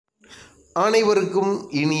அனைவருக்கும்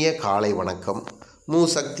இனிய காலை வணக்கம். மு.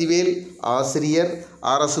 சக்திவேல், ஆசிரியர்,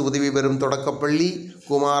 அரசு உதவி பெறும் தொடக்கப்பள்ளி,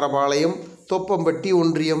 குமாரபாளையம், தொப்பம்பட்டி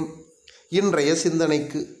ஒன்றியம். இன்றைய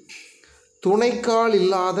சிந்தனைக்கு துணைக்கால்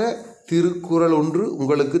இல்லாத திருக்குறள் ஒன்று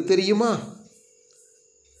உங்களுக்கு தெரியுமா?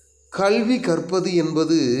 கல்வி கற்பது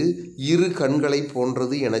என்பது இரு கண்களை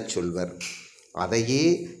போன்றது எனச் சொல்வர். அதையே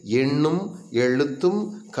எண்ணும் எழுத்தும்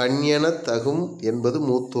கண்எனத் தகும் என்பது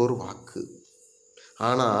மூத்தோர் வாக்கு.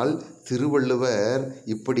 ஆனால் திருவள்ளுவர்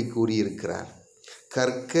இப்படி கூறியிருக்கிறார்: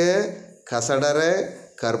 கற்க கசடர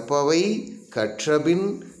கற்பவை கற்றபின்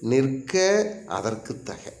நிற்க அதற்கு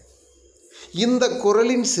தக. இந்த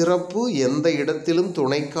குறளின் சிறப்பு எந்த இடத்திலும்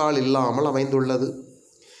துணைக்கால் இல்லாமல் அமைந்துள்ளது.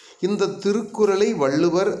 இந்த திருக்குறளை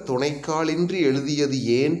வள்ளுவர் துணைக்காலின்றி எழுதியது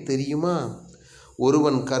ஏன் தெரியுமா?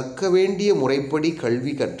 ஒருவன் கற்க வேண்டிய முறைப்படி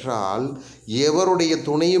கல்வி கற்றால் எவருடைய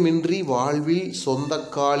துணையுமின்றி வாழ்வில் சொந்த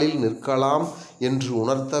காலில் நிற்கலாம் என்று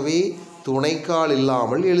உணர்த்தவே துணைக்கால்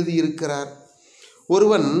இல்லாமல் எழுதியிருக்கிறார்.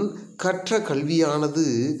 ஒருவன் கற்ற கல்வியானது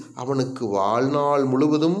அவனுக்கு வாழ்நாள்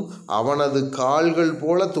முழுவதும் அவனது கால்கள்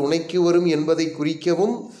போல துணைக்கு வரும் என்பதை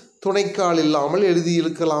குறிக்கவும் துணைக்கால் இல்லாமல்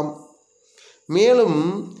எழுதியிருக்கலாம். மேலும்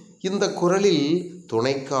இந்த குறளில்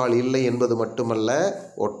துணைக்கால் இல்லை என்பது மட்டுமல்ல,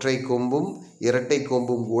 ஒற்றை கொம்பும் இரட்டை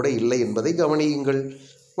கொம்பும் கூட இல்லை என்பதை கவனியுங்கள்.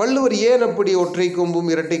 வள்ளுவர் ஏன் அப்படி ஒற்றை கொம்பும்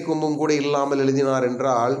இரட்டை கொம்பும் கூட இல்லாமல் எழுதினார்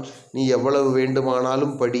என்றால், நீ எவ்வளவு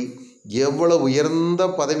வேண்டுமானாலும் படி, எவ்வளவு உயர்ந்த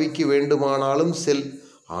பதவிக்கு வேண்டுமானாலும் செல்,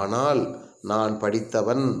 ஆனால் நான்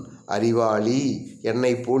படித்தவன், அறிவாளி,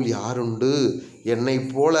 என்னை போல் யாருண்டு, என்னை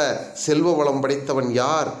போல செல்வ வளம் படைத்தவன்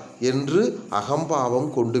யார் என்று அகம்பாவம்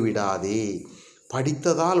கொண்டு விடாதே.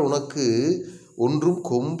 படித்ததால் உனக்கு ஒன்றும்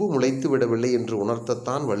கொம்பு முளைத்து விடவில்லை என்று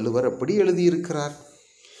உணர்த்தத்தான் வள்ளுவர் அப்படி எழுதியிருக்கிறார்.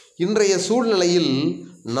 இன்றைய சூழ்நிலையில்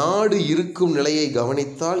நாடு இருக்கும் நிலையை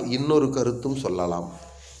கவனித்தால் இன்னொரு கருத்தும் சொல்லலாம்.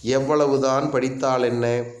 எவ்வளவுதான் படித்தால் என்ன?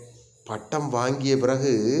 பட்டம் வாங்கிய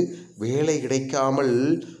பிறகு வேலை கிடைக்காமல்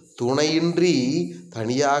துணையின்றி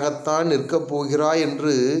தனியாகத்தான் நிற்கப் போகிறாய்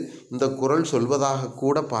என்று இந்த குறள் சொல்வதாக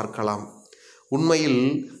கூட பார்க்கலாம். உண்மையில்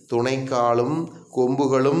துணைக்காலும்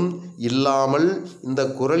கொம்புகளும் இல்லாமல் இந்த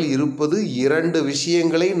குறள் இருப்பது இரண்டு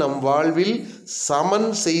விஷயங்களை நம் வாழ்வில் சமன்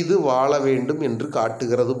செய்து வாழ வேண்டும் என்று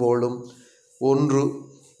காட்டுகிறது போலும். ஒன்று,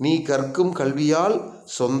 நீ கற்கும் கல்வியால்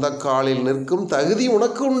சொந்த காலில் நிற்கும் தகுதி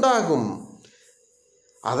உனக்கு உண்டாகும்.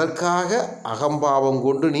 அதற்காக அகம்பாவம்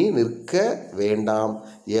கொண்டு நீ நிற்க வேண்டாம்.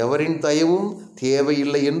 எவரின் தயவும்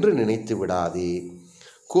தேவையில்லை என்று நினைத்து விடாதே.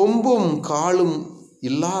 கொம்பும் காலும்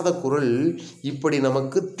இல்லாத குறள் இப்படி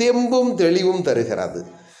நமக்கு தெம்பும் தெளிவும் தருகிறது.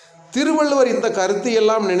 திருவள்ளுவர் இந்த கருத்தை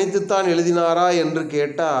எல்லாம் நினைத்துத்தான் எழுதினாரா என்று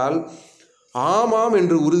கேட்டால், ஆமாம்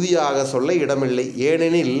என்று உறுதியாக சொல்ல இடமில்லை.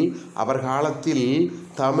 ஏனெனில் அவர் காலத்தில்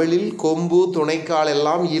தமிழில் கொம்பு துணைக்கால்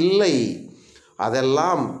எல்லாம் இல்லை.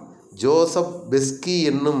 அதெல்லாம் ஜோசப் பெஸ்கி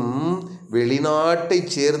என்னும்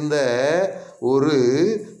வெளிநாட்டைச் சேர்ந்த ஒரு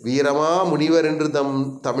வீரமா முனிவர் என்று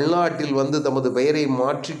தமிழ்நாட்டில் வந்து தமது பெயரை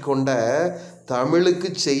மாற்றிக்கொண்ட தமிழுக்கு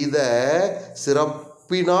செய்த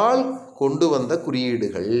சிறப்பினால் கொண்டு வந்த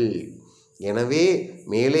குறியீடுகள். எனவே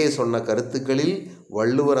மேலே சொன்ன கருத்துக்களில்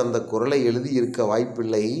வள்ளுவர் அந்த குறளை எழுதியிருக்க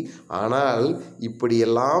வாய்ப்பில்லை. ஆனால்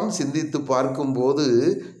இப்படியெல்லாம் சிந்தித்து பார்க்கும்போது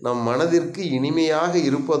நம் மனதிற்கு இனிமையாக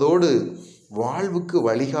இருப்பதோடு வாழ்வுக்கு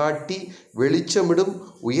வழிகாட்டி வெளிச்சமிடும்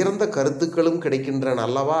உயர்ந்த கருத்துக்களும் கிடைக்கின்றன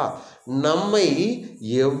அல்லவா? நம்மை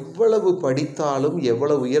எவ்வளவு படித்தாலும்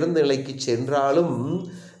எவ்வளவு உயர்ந்த நிலைக்கு சென்றாலும்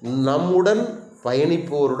நம்முடன்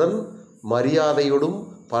பயணிப்போருடன் மரியாதையோடும்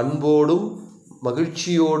பண்போடும்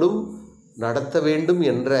மகிழ்ச்சியோடும் நடத்த வேண்டும்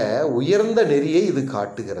என்ற உயர்ந்த நெறியை இது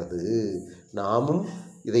காட்டுகிறது. நாமும்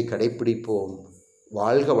இதை கடைப்பிடிப்போம்.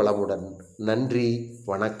 வாழ்க வளமுடன். நன்றி,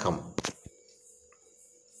 வணக்கம்.